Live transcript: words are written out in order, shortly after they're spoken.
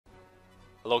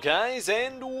Hello guys,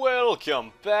 and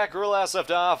welcome back. Where we last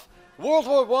left off, World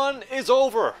War I is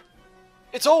over!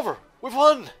 It's over! We've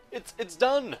won! It's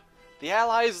done! The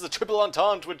Allies, the Triple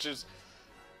Entente, which is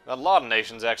a lot of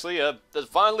nations actually, has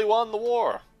finally won the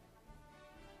war.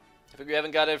 I think we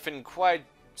haven't got everything quite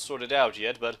sorted out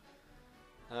yet, but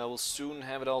we'll soon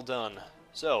have it all done.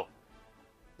 So,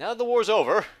 now that the war's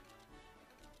over,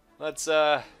 let's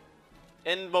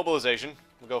end mobilization.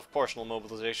 We'll go for partial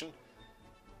mobilization,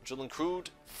 which will include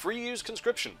free use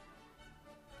conscription.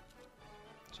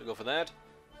 So go for that.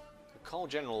 We'll call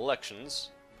general elections,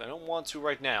 but I don't want to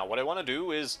right now. What I want to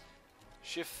do is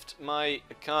shift my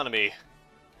economy.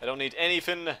 I don't need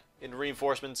anything in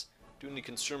reinforcements, do need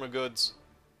consumer goods,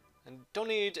 and don't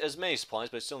need as many supplies,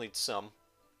 but I still need some.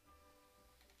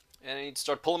 And I need to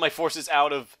start pulling my forces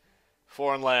out of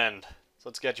foreign land. So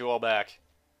let's get you all back.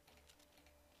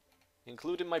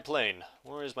 Including my plane.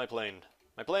 Where is my plane?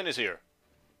 My plane is here.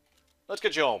 Let's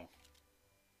get you home.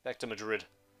 Back to Madrid.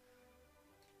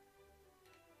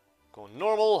 Going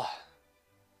normal.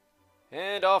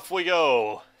 And off we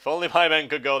go. If only my men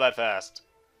could go that fast.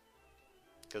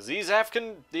 Because the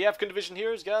African division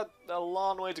here has got a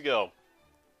long way to go.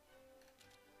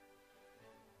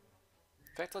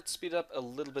 In fact, let's speed up a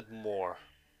little bit more.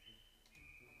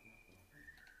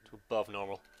 To above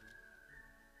normal.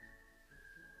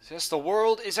 Yes, the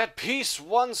world is at peace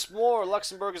once more.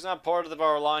 Luxembourg is not part of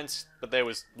our alliance, but they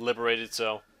was liberated,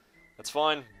 so that's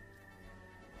fine.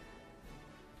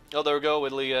 Oh, there we go.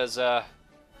 Italy has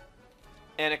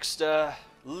annexed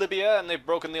Libya, and they've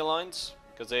broken the alliance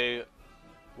because they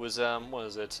was what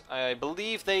is it? I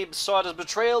believe they saw it as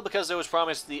betrayal because they was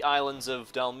promised the islands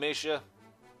of Dalmatia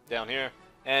down here,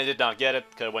 and did not get it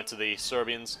because it went to the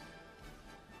Serbians.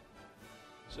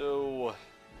 So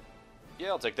yeah,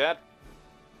 I'll take that.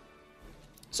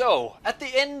 So, at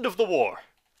the end of the war,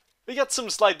 we got some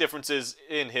slight differences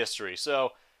in history.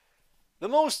 So, the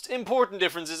most important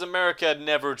difference is America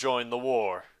never joined the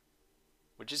war.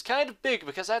 Which is kind of big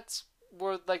because that's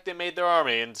where like they made their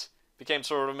army and became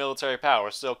sort of a military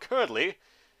power. So, currently,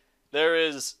 there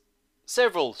is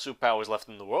several superpowers left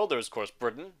in the world. There's, of course,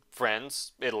 Britain,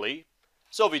 France, Italy,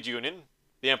 Soviet Union,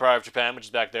 the Empire of Japan, which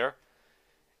is back there,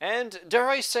 and, dare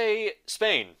I say,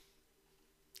 Spain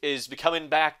is coming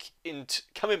back into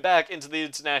the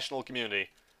international community.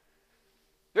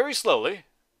 Very slowly,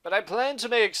 but I plan to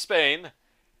make Spain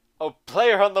a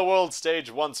player on the world stage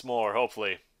once more,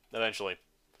 hopefully, eventually.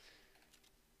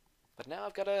 But now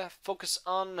I've got to focus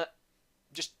on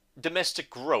just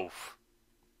domestic growth.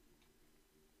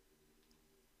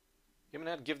 Yemen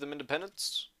had to give them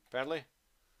independence, apparently.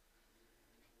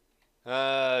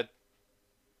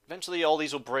 Eventually all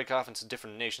these will break off into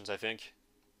different nations, I think.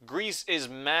 Greece is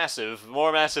massive,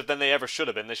 more massive than they ever should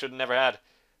have been. They should have never had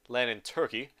land in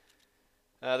Turkey.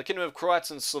 The Kingdom of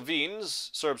Croats and Slovenes,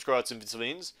 Serbs, Croats, and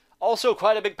Slovenes, also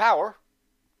quite a big power.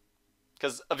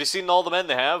 Because have you seen all the men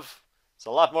they have? It's a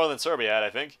lot more than Serbia had,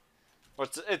 I think. Or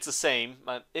it's the same.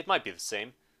 It might be the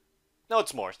same. No,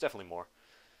 it's more. It's definitely more.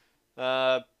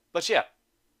 But yeah,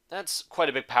 that's quite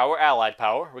a big power, allied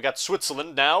power. We got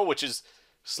Switzerland now, which is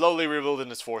slowly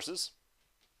rebuilding its forces.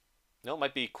 No, it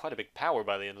might be quite a big power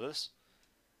by the end of this.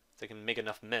 If they can make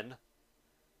enough men.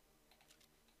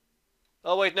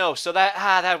 Oh wait, no, so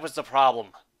that was the problem.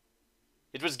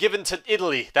 It was given to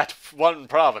Italy, that one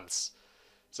province.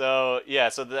 So, yeah,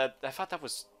 so that, I thought that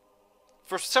was,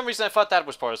 for some reason I thought that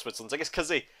was part of Switzerland. I guess because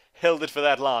they held it for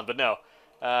that long, but no.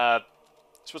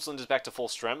 Switzerland is back to full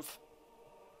strength.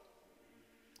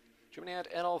 Germany had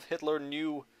Adolf Hitler,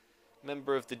 new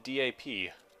member of the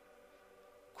DAP.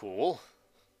 Cool.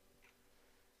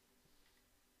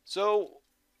 So,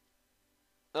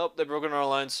 oh, they've broken our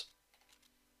alliance.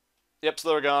 Yep, so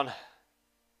they're gone.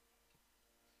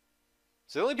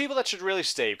 So the only people that should really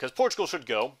stay, because Portugal should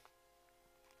go.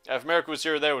 If America was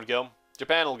here, they would go.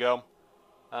 Japan will go.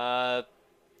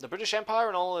 The British Empire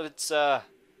and all of its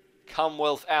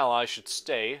Commonwealth allies should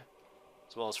stay,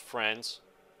 as well as France.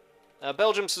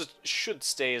 Belgium should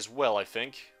stay as well, I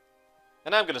think.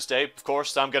 And I'm going to stay, of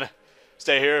course. I'm going to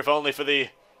stay here, if only for the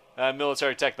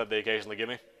military tech that they occasionally give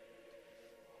me.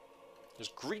 There's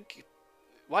Greek...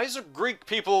 Why is there Greek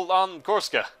people on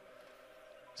Corsica?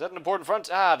 Is that an important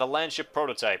front? Ah, the landship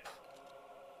prototype.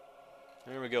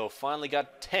 There we go. Finally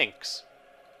got tanks.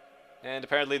 And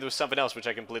apparently there was something else which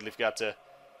I completely forgot to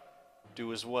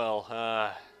do as well.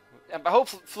 But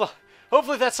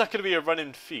hopefully that's not going to be a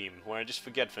running theme, where I just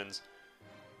forget things.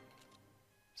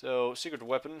 So, secret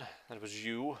weapon. That was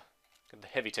you. Got the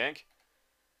heavy tank.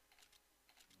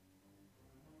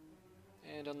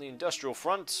 And on the industrial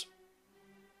front,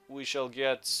 we shall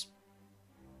get...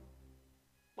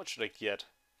 What should I get?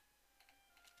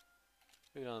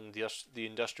 Maybe on the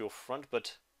industrial front,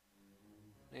 but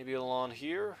maybe along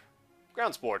here.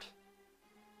 Ground sport.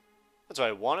 That's what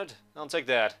I wanted. I'll take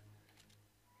that.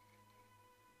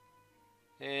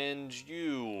 And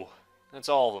you. That's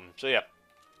all of them. So yeah.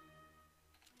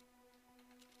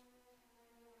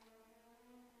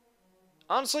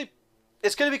 Honestly,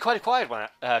 it's going to be quite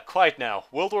quiet now.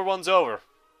 World War I's over.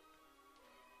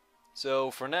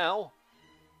 So for now,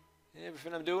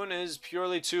 everything I'm doing is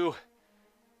purely to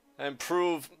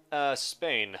improve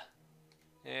Spain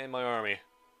and my army.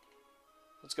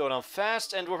 Let's go on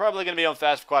fast, and we're probably going to be on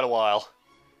fast for quite a while.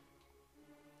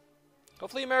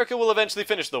 Hopefully America will eventually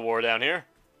finish the war down here.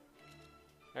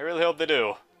 I really hope they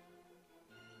do.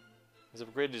 He's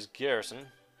upgraded his garrison.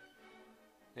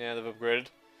 Yeah, they've upgraded.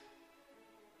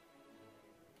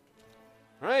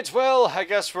 Right, well, I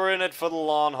guess we're in it for the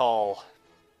long haul.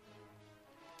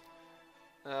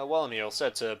 Wellmeal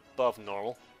set to above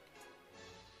normal.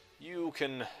 You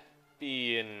can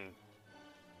be in...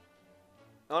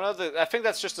 Oh no, I think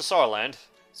that's just the Saarland.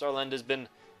 Saarland has been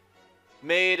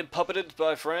made and puppeted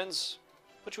by friends.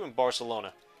 Put you in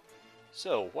Barcelona.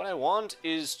 So, what I want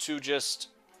is to just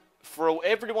throw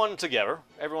everyone together.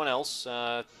 Everyone else.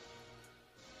 Yeah,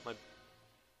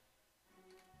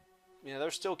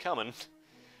 they're still coming.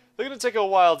 They're going to take a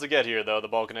while to get here, though, the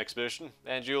Balkan expedition.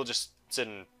 And you'll just sit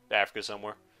in Africa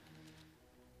somewhere.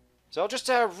 So I'll just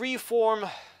reform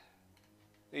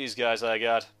these guys that I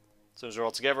got. As soon as they're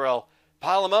all together, I'll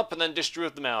pile them up and then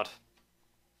distribute them out.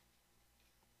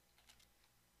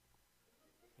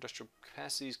 Industrial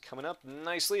capacity's coming up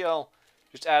nicely. I'll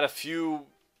just add a few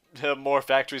more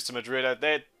factories to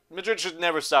Madrid. Madrid should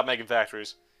never stop making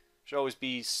factories. Should always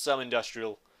be some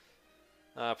industrial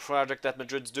project that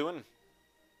Madrid's doing.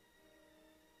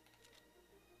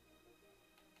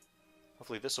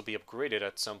 Hopefully this will be upgraded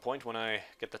at some point when I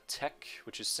get the tech,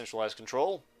 which is centralized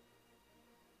control.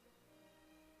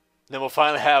 Then we'll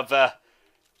finally have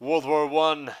World War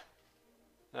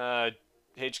I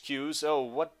HQs. Oh,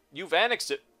 what? You've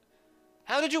annexed it.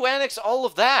 How did you annex all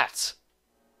of that?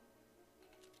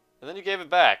 And then you gave it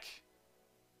back.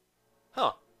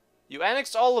 Huh. You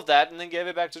annexed all of that and then gave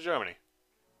it back to Germany.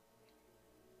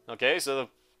 Okay, so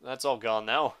that's all gone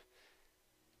now.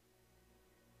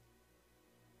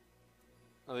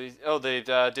 We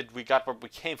got what we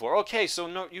came for. Okay, so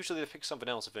no, usually they pick something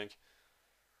else, I think.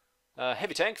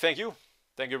 Heavy tank, thank you.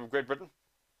 Thank you, Great Britain.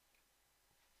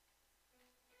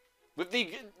 With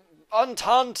the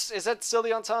Entente, is that still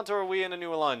the Entente, or are we in a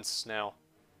new alliance now?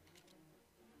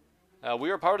 We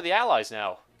are part of the Allies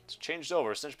now. It's changed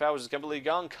over. Central Powers is completely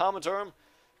gone. Common term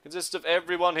consists of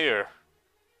everyone here.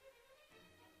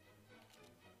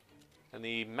 And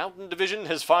the Mountain Division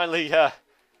has finally got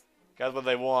what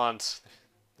they want.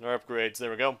 Our upgrades,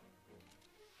 there we go.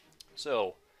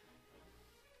 So,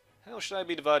 how should I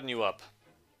be dividing you up?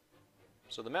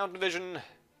 So the Mountain Division,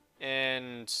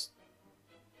 and...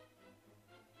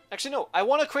 Actually, no, I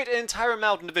want to create an entire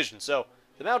Mountain Division, so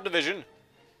the Mountain Division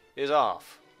is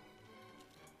off.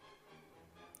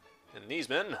 And these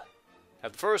men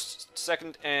have the first,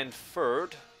 second, and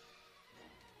third.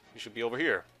 We should be over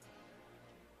here.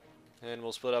 And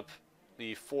we'll split up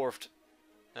the fourth,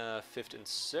 fifth, and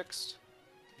sixth.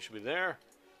 We should be there.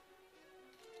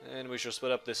 And we shall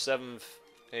split up the 7th,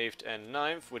 8th, and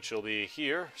 9th, which will be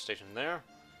here, stationed there.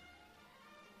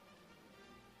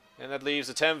 And that leaves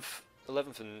the 10th,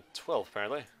 11th, and 12th,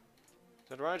 apparently. Is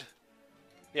that right?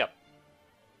 Yep.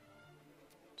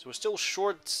 So we're still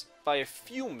short by a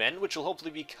few men, which will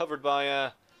hopefully be covered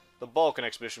by the Balkan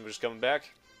expedition, which is coming back.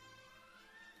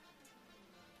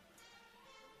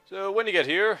 So when you get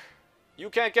here,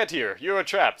 you can't get here. You're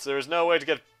trapped. There is no way to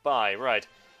get by. Right.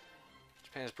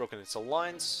 Japan has broken its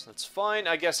alliance. That's fine.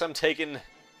 I guess I'm taking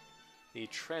the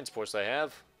transports I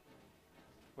have.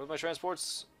 Where's my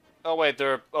transports? Oh, wait,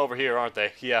 they're over here, aren't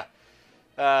they? Yeah.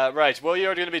 Right. Well,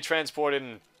 you're going to be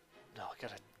transporting... No, I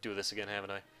gotta do this again,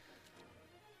 haven't I?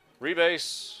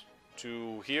 Rebase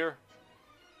to here.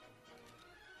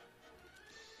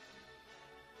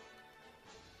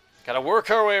 Gotta work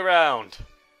our way around.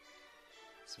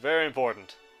 It's very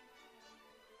important.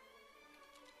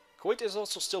 Kuwait is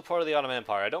also still part of the Ottoman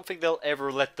Empire. I don't think they'll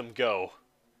ever let them go.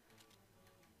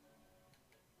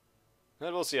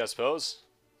 And we'll see, I suppose.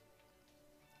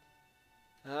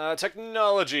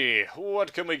 Technology.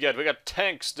 What can we get? We got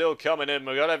tanks still coming in.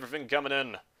 We got everything coming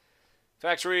in.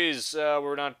 Factories,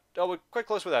 we're not... Oh, we're quite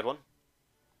close with that one.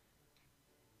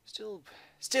 Still,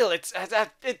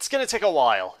 it's gonna take a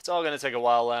while. It's all gonna take a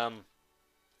while.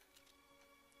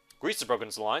 Greece has broken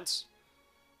its alliance.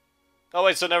 Oh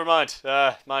wait, so never mind.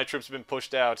 My troops have been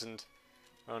pushed out and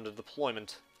are under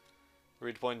deployment.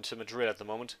 Redeploying to Madrid at the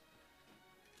moment.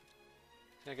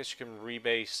 I guess you can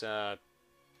rebase,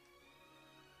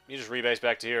 you just rebase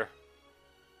back to here.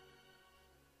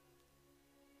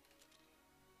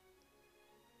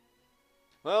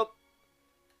 Well,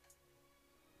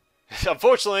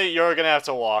 unfortunately, you're gonna have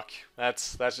to walk.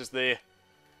 That's just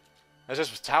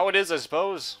how it is, I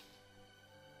suppose.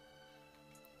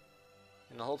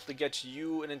 And I'll hopefully get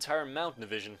you an entire mountain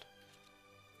division.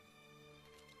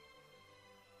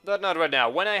 But not right now.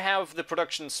 When I have the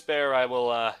production spare, I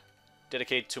will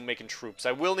dedicate to making troops.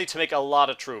 I will need to make a lot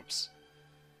of troops.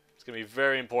 It's gonna be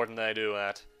very important that I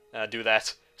do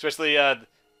that. Especially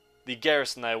the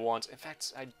garrison I want. In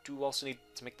fact, I do also need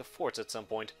to make the forts at some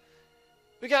point.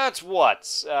 We got what?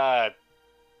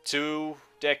 2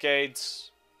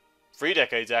 decades, 3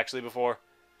 decades actually before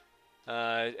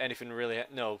anything really.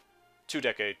 No, 2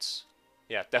 decades.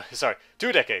 Yeah, sorry,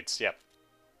 2 decades. Yeah.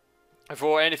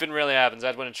 Before anything really happens,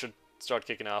 that's when it should start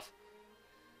kicking off.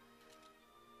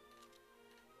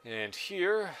 And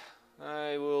here,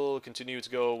 I will continue to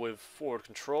go with forward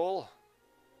control.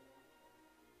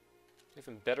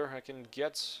 Anything better I can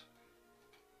get?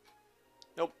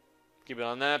 Nope. Keep it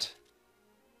on that.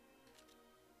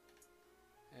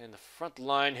 And the front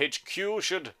line HQ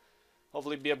should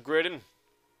hopefully be upgrading.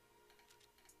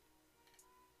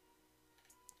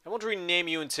 I won't rename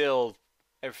you until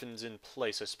everything's in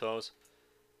place, I suppose.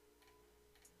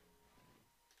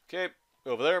 Okay,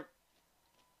 over there.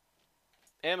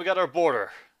 And we got our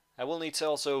border. I will need to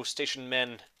also station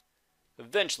men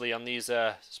eventually on these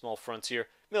small fronts here.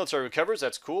 Military recovers,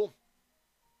 that's cool.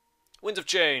 Winds of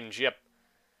change, yep.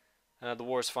 The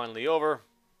war is finally over.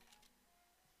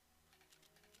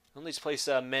 I'll need to place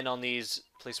men on these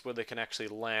places where they can actually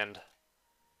land.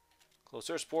 Close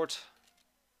air support.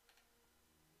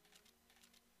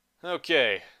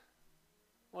 Okay.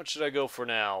 What should I go for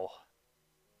now?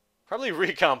 Probably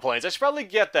recon planes. I should probably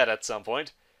get that at some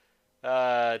point.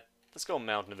 Let's go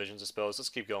mountain divisions, I suppose. Let's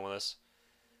keep going with this.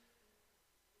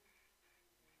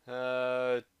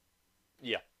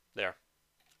 Yeah, there.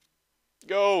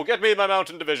 Go! Get me my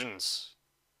mountain divisions!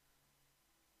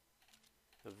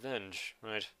 Revenge,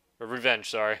 right. Or revenge,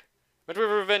 sorry. Meant to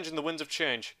have revenge in the winds of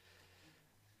change.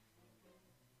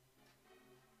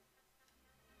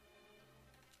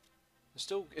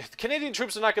 Still, the Canadian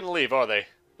troops are not going to leave, are they?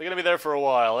 They're going to be there for a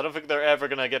while. I don't think they're ever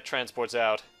going to get transports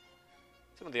out.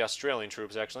 Some of the Australian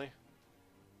troops, actually.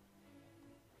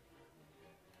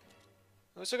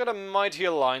 We still got a mighty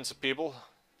alliance of people.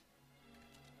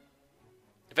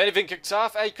 If anything kicks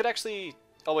off, I could actually...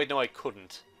 Oh wait, no, I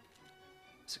couldn't.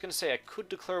 I was going to say I could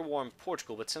declare war on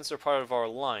Portugal, but since they're part of our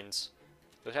lines,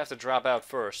 they'd have to drop out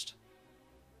first.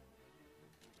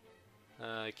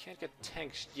 I can't get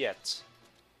tanks yet.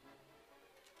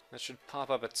 That should pop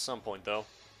up at some point, though.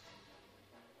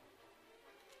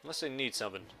 Unless they need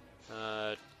something.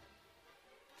 Oh,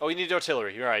 we need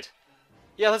artillery, you're right.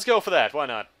 Yeah, let's go for that, why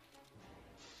not?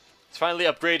 Let's finally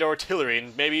upgrade artillery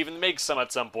and maybe even make some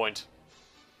at some point.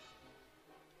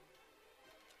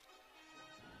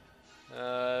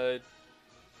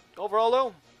 Overall,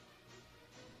 though,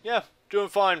 yeah, doing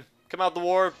fine. Come out the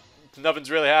war, nothing's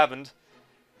really happened.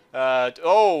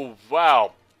 Oh,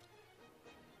 wow.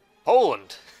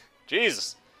 Poland.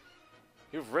 Jesus.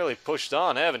 You've really pushed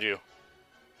on, haven't you?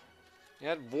 You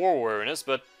had war weariness,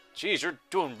 but, geez, you're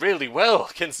doing really well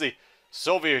against the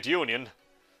Soviet Union.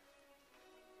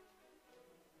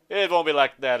 It won't be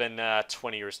like that in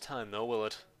 20 years' time, though, will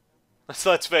it?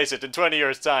 Let's face it, in 20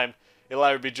 years' time, it'll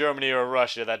either be Germany or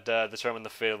Russia that determine the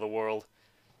fate of the world.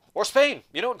 Or Spain.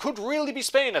 You know, it could really be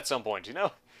Spain at some point, you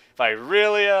know? If I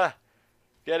really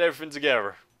get everything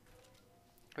together.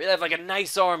 We'll have like a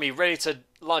nice army ready to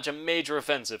launch a major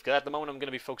offensive, because at the moment I'm going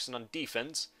to be focusing on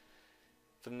defense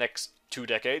for the next 2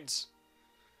 decades.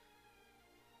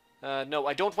 No,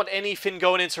 I don't want anything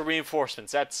going into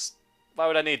reinforcements. That's... Why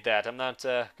would I need that? I'm not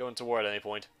going to war at any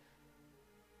point.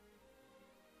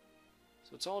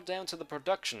 So it's all down to the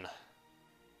production.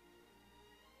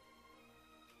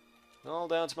 All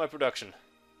down to my production.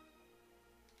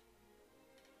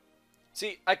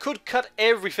 See, I could cut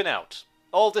everything out.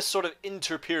 All this sort of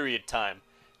inter-period time.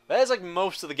 That is like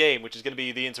most of the game, which is going to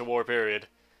be the interwar period.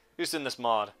 Just in this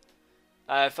mod.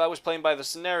 If I was playing by the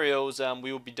scenarios,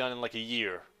 we would be done in like a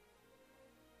year.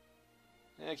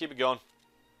 Yeah, keep it going.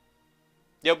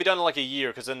 Yeah, we'll be done in like a year,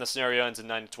 because then the scenario ends in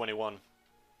 1921.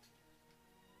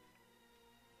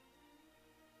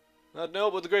 No,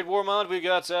 with the Great War mod, we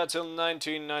got till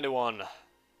 1991.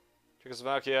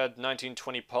 Czechoslovakia had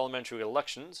 1920 parliamentary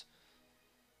elections.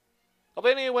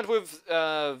 Albania went with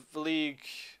the League.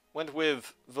 Went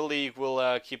with the League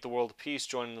will keep the world at peace,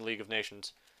 joining the League of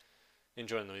Nations.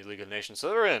 Joining the League of Nations, so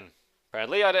they're in.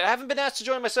 Apparently, I haven't been asked to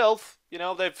join myself. You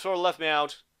know, they've sort of left me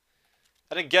out.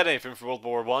 I didn't get anything for World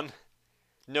War One.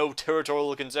 No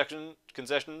territorial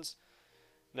concessions.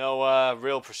 No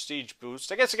real prestige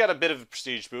boost. I guess I got a bit of a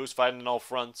prestige boost fighting on all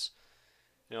fronts.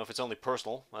 You know, if it's only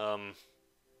personal. Looks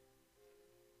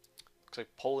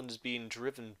like Poland is being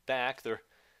driven back. They're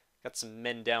got some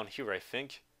men down here, I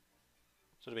think.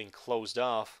 Sort of being closed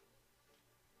off.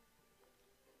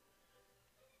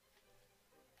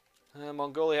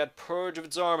 Mongolia had purge of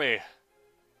its army.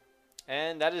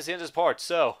 And that is the end of this part.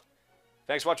 So,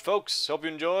 thanks for watching, folks. Hope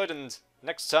you enjoyed. And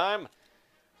next time,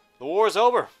 the war is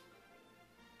over.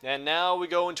 And now we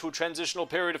go into a transitional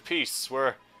period of peace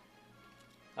where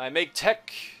I make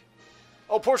tech...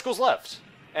 Oh, Portugal's left.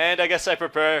 And I guess I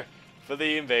prepare for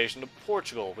the invasion of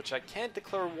Portugal, which I can't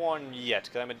declare war on yet,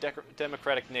 because I'm a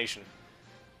democratic nation.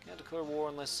 Can't declare war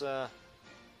unless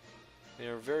they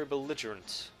are very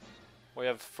belligerent. We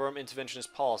have firm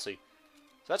interventionist policy.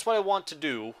 So that's what I want to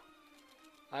do.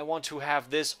 I want to have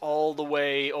this all the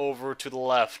way over to the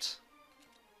left.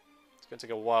 It's going to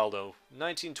take a while, though.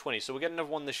 1920, so we'll get another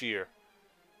one this year.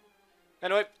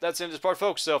 Anyway, that's the end of this part,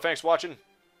 folks. So thanks for watching,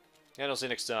 and I'll see you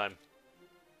next time.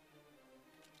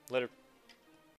 Later.